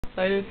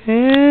excited.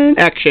 And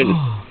action.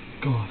 Oh,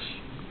 gosh.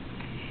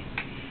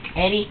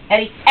 Eddie. Oh,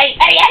 Eddie.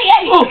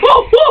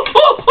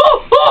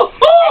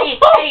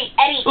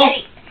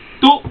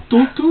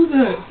 Don't do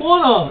that.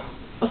 Juana.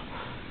 You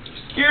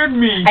scared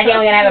me. I think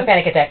I'm gonna have a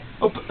panic attack.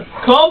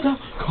 Calm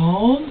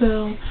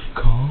down.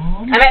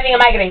 I'm having a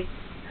migraine.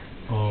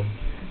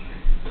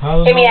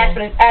 Tylenol. Give me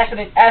aspirin.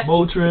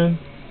 Motrin.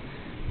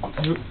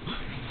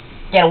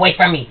 Get away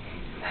from me.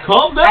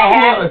 Calm down, I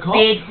have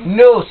big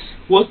news.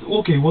 What's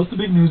the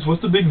big news?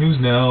 What's the big news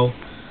now?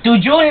 Do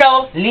you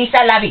know Lisa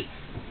Lavie?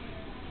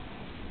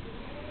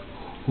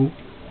 Who?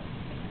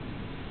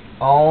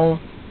 Oh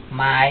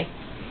my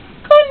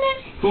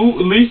goodness.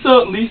 Who?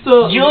 Lisa?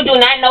 You do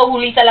not know who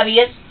Lisa Lavie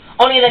is?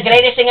 Only the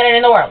greatest singer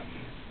in the world.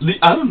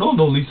 I don't know.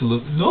 No, Lisa.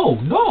 No,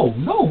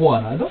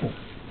 Juana. I don't.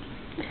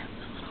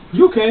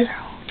 You okay?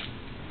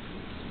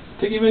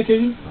 Taking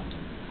medication?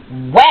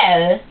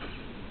 Well,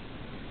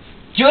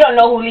 you don't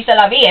know who Lisa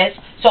Lavie is,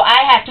 so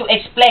I have to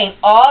explain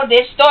all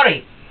this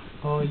story.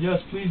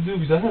 Yes, please do,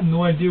 because I have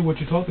no idea what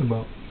you're talking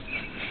about.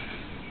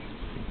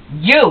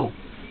 You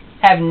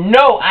have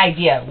no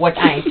idea what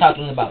I am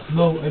talking about.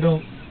 No, I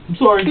don't. I'm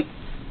sorry.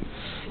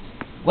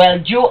 Well,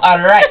 you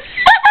are right.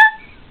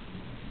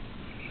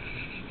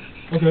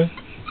 Okay.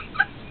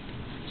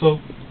 So?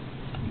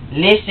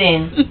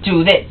 Listen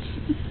to this.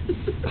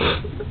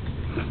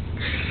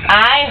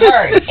 I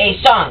heard a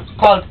song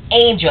called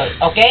Angel,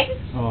 okay?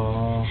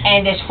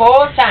 And this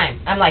whole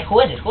time, I'm like, who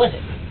is it?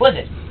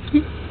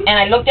 And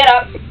I looked it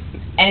up,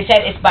 and it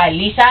said it's by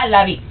Lisa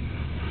Lavie.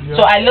 Yeah.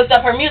 So I looked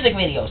up her music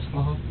videos.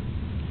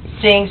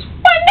 Sings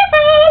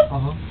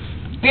wonderful.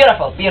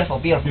 Beautiful.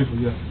 Beautiful, yeah, beautiful.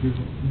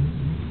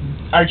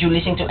 Mm-hmm. Are you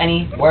listening to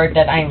any word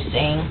that I'm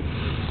saying?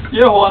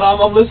 Yeah, Juana,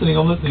 I'm listening.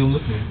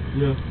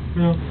 Yeah.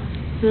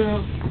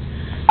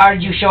 Are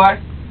you sure?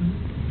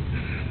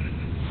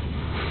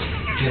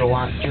 You don't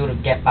want you to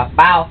get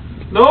pow.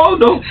 No,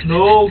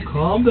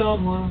 calm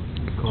down, Juana.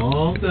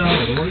 Calm down,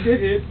 I don't want to get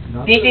hit.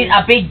 This is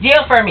a big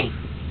deal for me.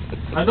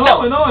 I know.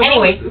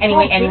 Anyway,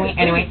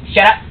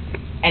 shut up.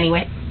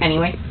 Anyway.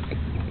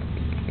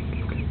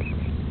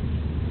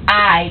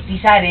 I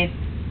decided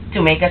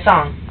to make a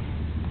song.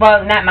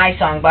 Well, not my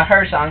song, but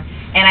her song.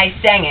 And I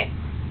sang it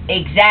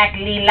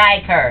exactly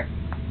like her.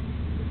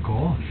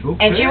 Gosh,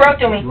 okay. And she wrote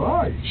to me.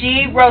 Right.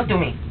 She wrote to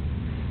me.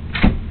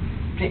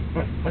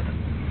 What the?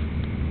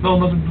 No,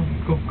 nothing. No,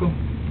 go.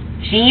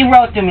 She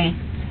wrote to me.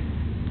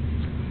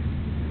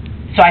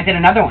 So I did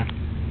another one.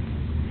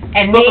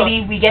 And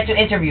maybe we get to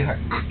interview her.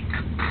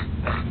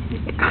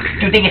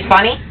 Do you think it's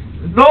funny?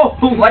 No.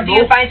 What do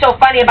you find so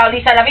funny about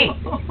Lisa Lavie?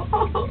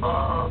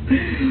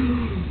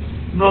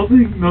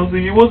 Nothing.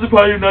 It wasn't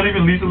probably not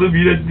even Lisa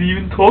Lavie that didn't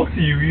even talk to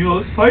you. You know,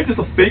 it's probably just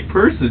a fake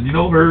person. You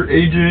know, her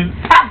agent.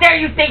 How dare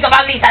you think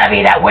about Lisa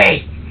Lavie that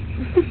way?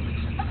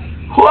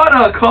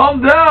 Juana,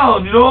 calm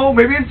down. You know,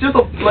 maybe it's just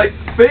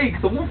fake.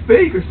 Someone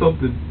fake or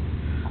something.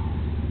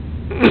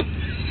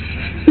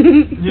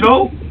 You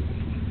know?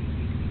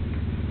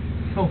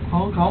 Oh,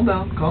 calm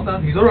down.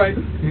 He's alright.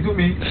 He's with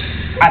me.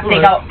 I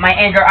take out my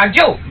anger on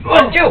you.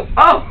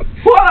 Oh,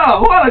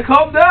 Juana,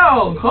 calm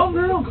down.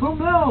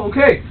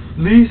 Okay.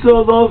 Lisa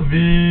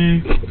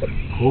Lavie,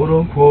 quote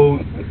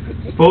unquote,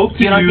 spoke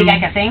to you. You don't think I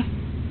can sing?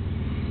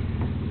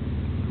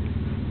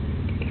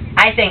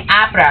 I sang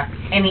opera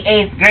in the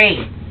 8th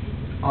grade.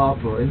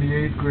 Opera in the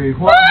 8th grade.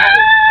 What?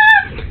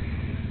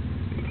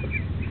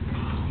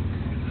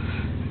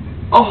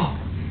 Oh.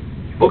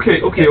 Okay.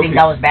 You think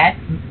that was bad?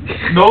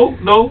 No,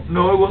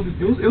 it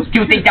wasn't. It was.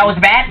 Do you think that was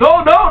bad?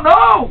 No.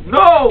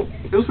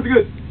 It was pretty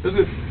good. It was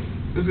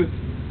good.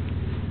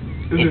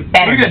 It's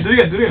better. Do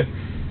it again.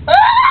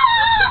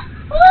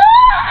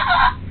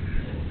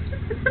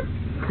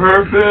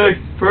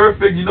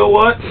 Perfect. You know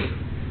what?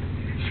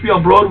 You should be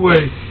on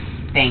Broadway.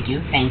 Thank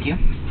you.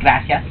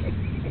 Gracias.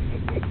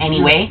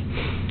 Anyway.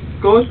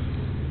 Go on.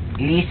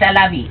 Lisa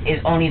Lavie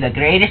is only the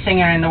greatest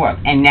singer in the world,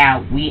 and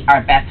now we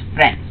are best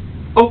friends.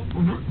 Oh,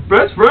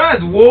 best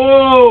friends!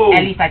 Whoa!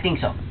 At least I think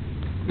so.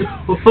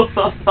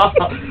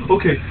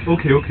 Okay.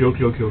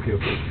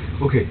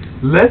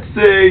 Let's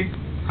say,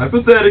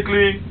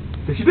 hypothetically,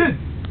 that she did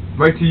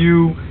write to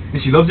you,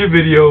 and she loves your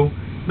video.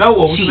 Now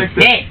what? What's the next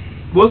step?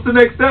 What's the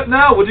next step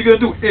now? What are you gonna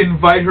do?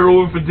 Invite her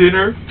over for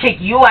dinner? Kick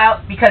you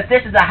out because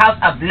this is a house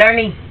of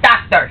learning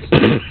doctors.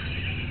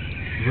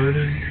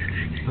 Learning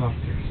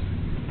doctors.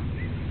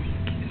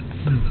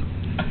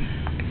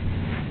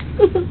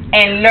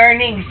 And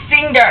learning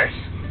singers.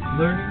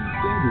 Learning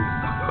singers.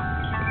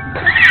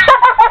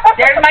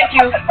 There's my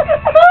cue.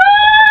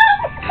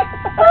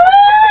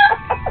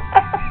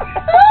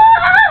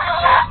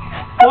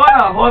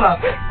 Juana.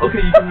 Okay,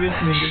 you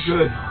convinced me. You're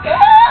good.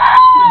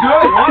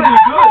 You're good.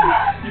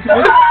 You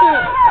convinced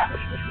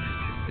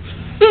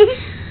me.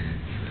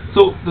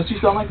 So, does she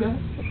sound like that?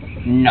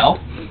 No.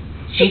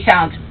 She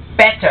sounds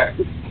better.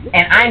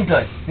 And I'm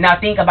good. Now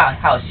think about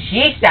how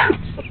she sounds.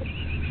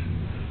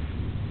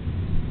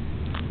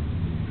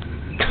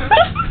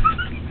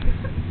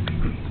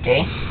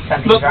 Okay?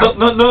 Something's wrong?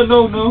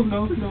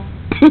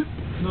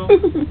 No.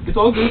 It's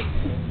all good.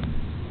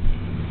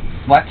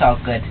 What's all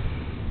good?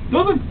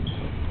 Nothing.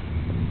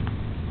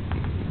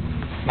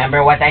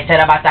 Remember what I said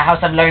about the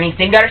House of Learning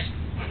Singers?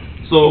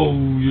 So,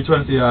 you're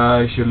trying to say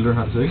I should learn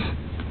how to sing?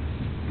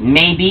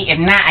 Maybe. If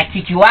not, I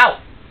kick you out.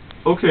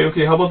 Okay,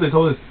 how about this?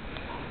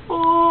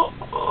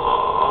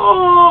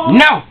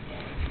 No!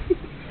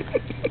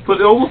 But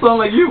it almost sounds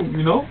like you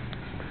know?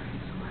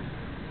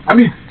 I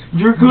mean,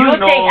 you're good. You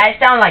think I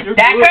sound like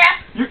that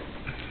crap?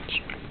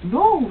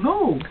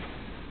 No.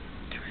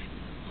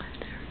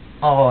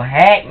 Oh,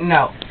 heck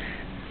no.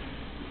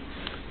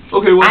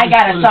 Okay, I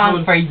got a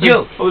song for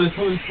you. Hold it.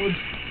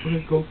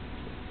 Okay, go.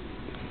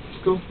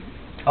 Go.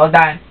 Hold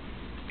on.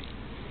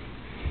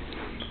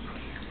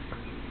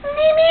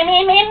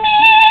 Me.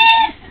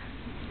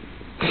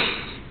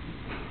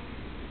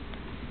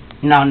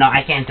 No,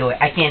 I can't do it.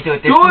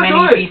 There's too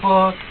many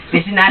people.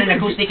 This is not an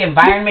acoustic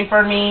environment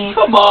for me.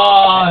 Come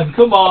on.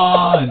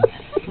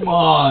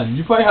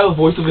 You probably have the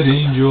voice of an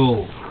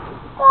angel.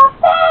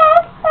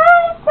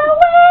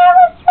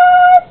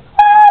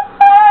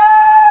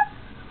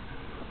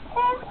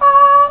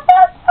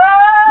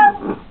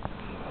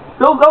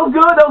 That was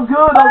good.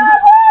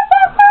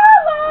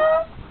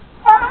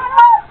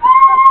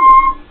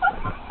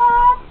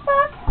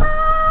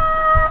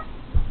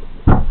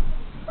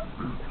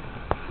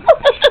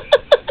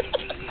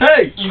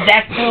 Hey! Is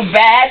that too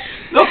bad?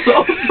 No, that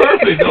was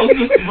perfect. That was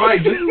just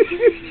right.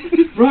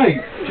 Just right.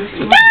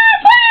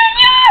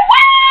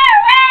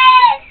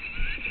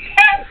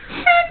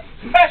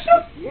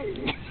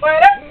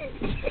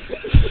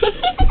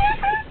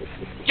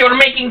 You're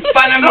making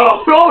fun of me.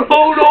 No.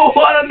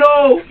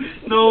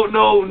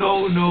 No.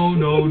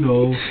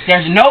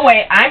 There's no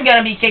way I'm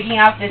gonna be kicking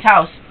out this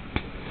House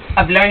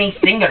of Learning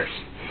Singers.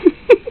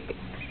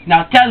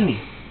 Now tell me,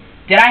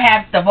 did I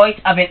have the voice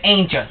of an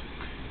angel?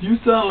 You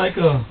sound like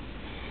a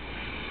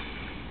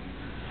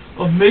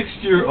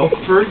mixture of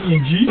Fergie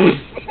and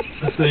Jesus,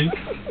 I think.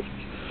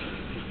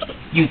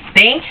 You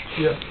think?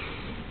 Yeah.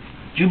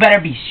 You better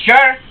be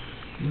sure.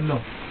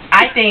 No.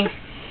 I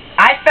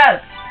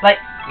felt like...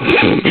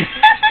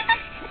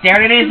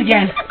 There it is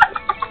again.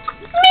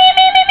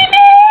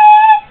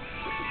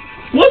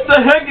 What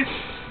the heck is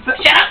that?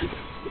 Shut up!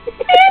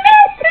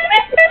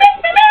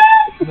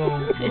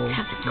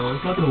 No,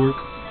 it's not gonna work.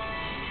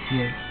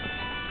 No.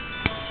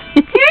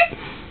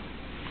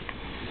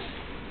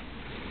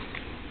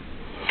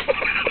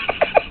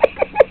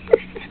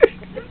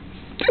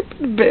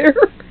 Bear?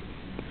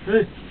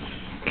 Hey.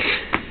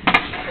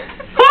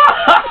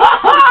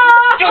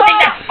 Do you think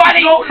that's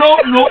funny? No.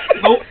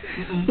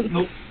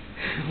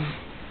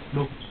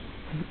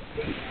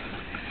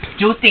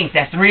 Do you think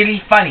that's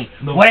really funny?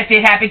 No. What if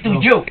it happened to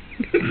you?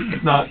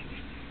 It's not.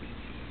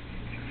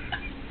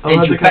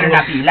 Then you better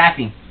not be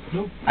laughing.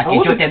 No. Aquí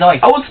yo te doy.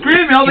 I was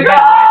screaming. I was You like, better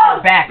watch ah!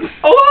 your back.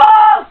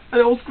 Oh! I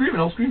was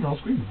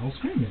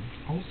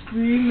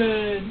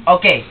screaming.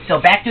 Okay, so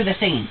back to the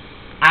singing.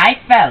 I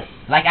felt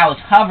like I was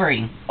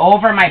hovering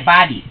over my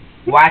body,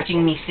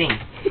 watching me sing.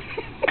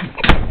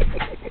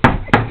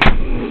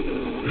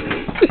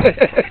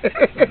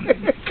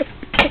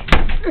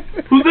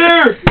 Who's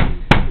there?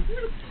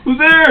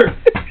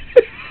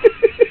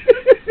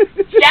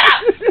 Shut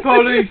up!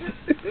 Police.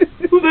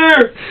 Who's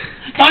there?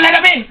 Don't let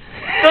them in!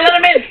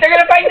 They're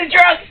gonna find the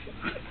drugs!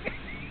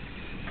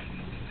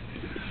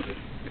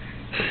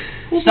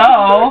 So,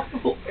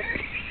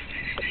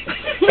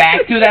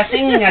 back to the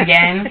singing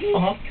again.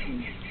 Uh-huh.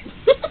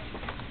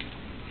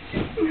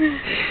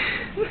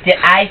 Did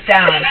I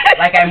sound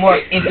like I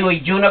morphed into a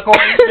unicorn?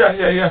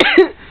 Yeah.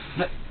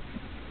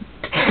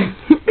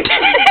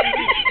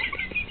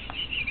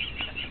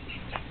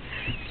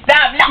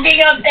 Stop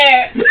looking up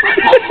there!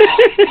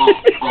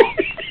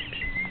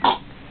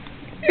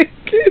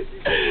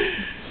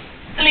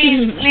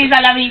 Please,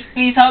 Lisa Lavie,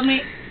 please help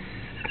me.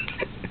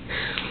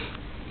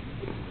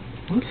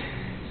 What?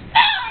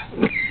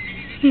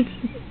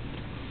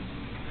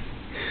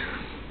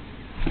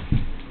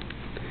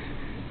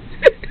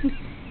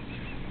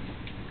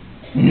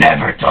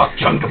 Never talk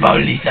junk about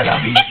Lisa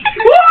Lavie.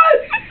 What?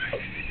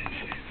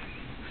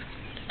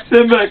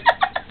 Stand back.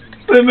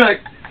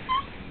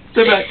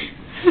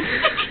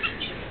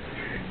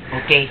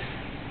 Okay.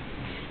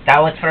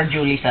 That was for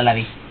you, Lisa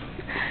Lavie.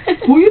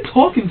 Who are you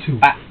talking to?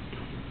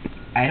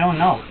 I don't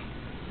know.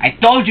 I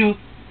told you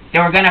they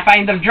were gonna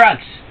find the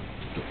drugs.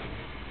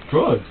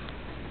 Drugs?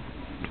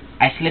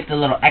 I slipped a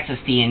little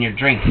ecstasy in your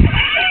drink.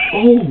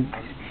 Oh.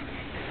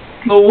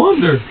 No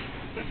wonder.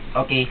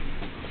 Okay.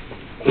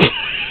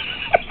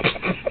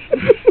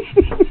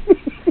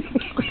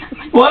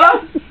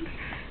 What?